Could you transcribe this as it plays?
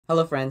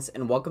Hello friends,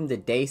 and welcome to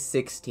day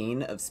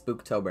 16 of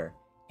Spooktober.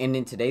 And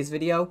in today's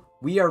video,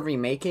 we are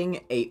remaking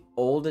a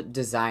old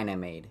design I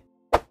made.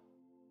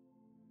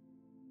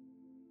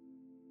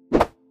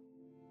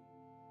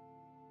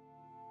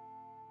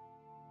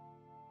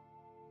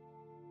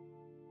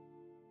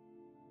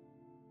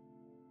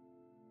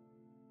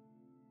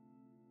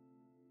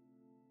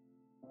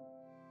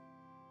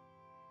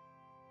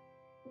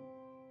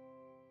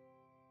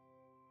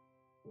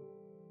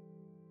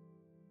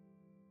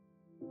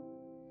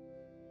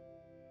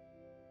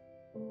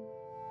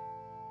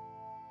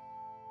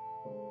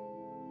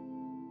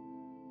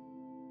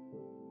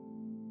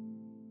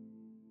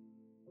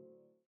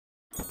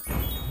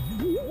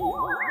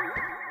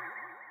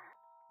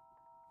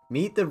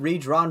 Meet the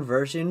redrawn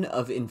version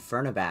of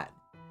Infernabat.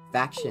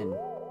 Faction,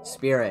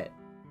 Spirit.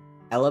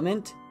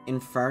 Element,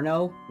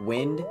 Inferno,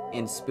 Wind,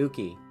 and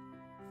Spooky.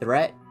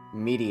 Threat,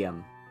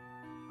 Medium.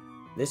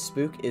 This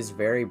spook is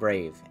very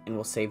brave and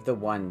will save the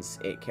ones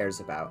it cares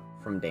about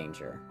from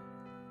danger.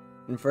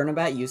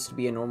 Infernabat used to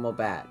be a normal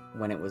bat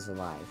when it was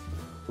alive.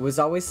 It was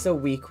always so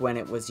weak when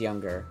it was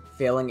younger,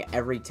 failing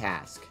every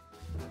task.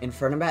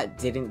 Infernabat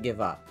didn't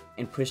give up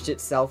and pushed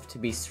itself to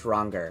be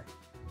stronger.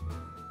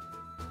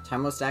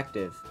 Time most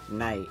active,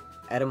 night.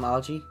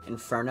 Etymology,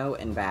 Inferno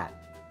and Bat,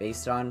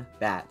 based on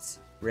bats.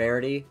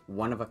 Rarity,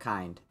 one of a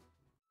kind.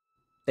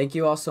 Thank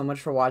you all so much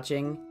for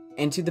watching,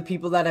 and to the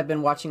people that have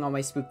been watching all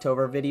my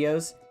Spooktober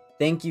videos,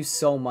 thank you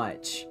so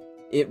much.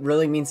 It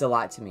really means a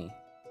lot to me.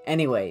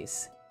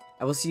 Anyways,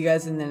 I will see you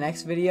guys in the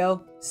next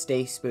video.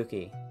 Stay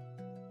spooky.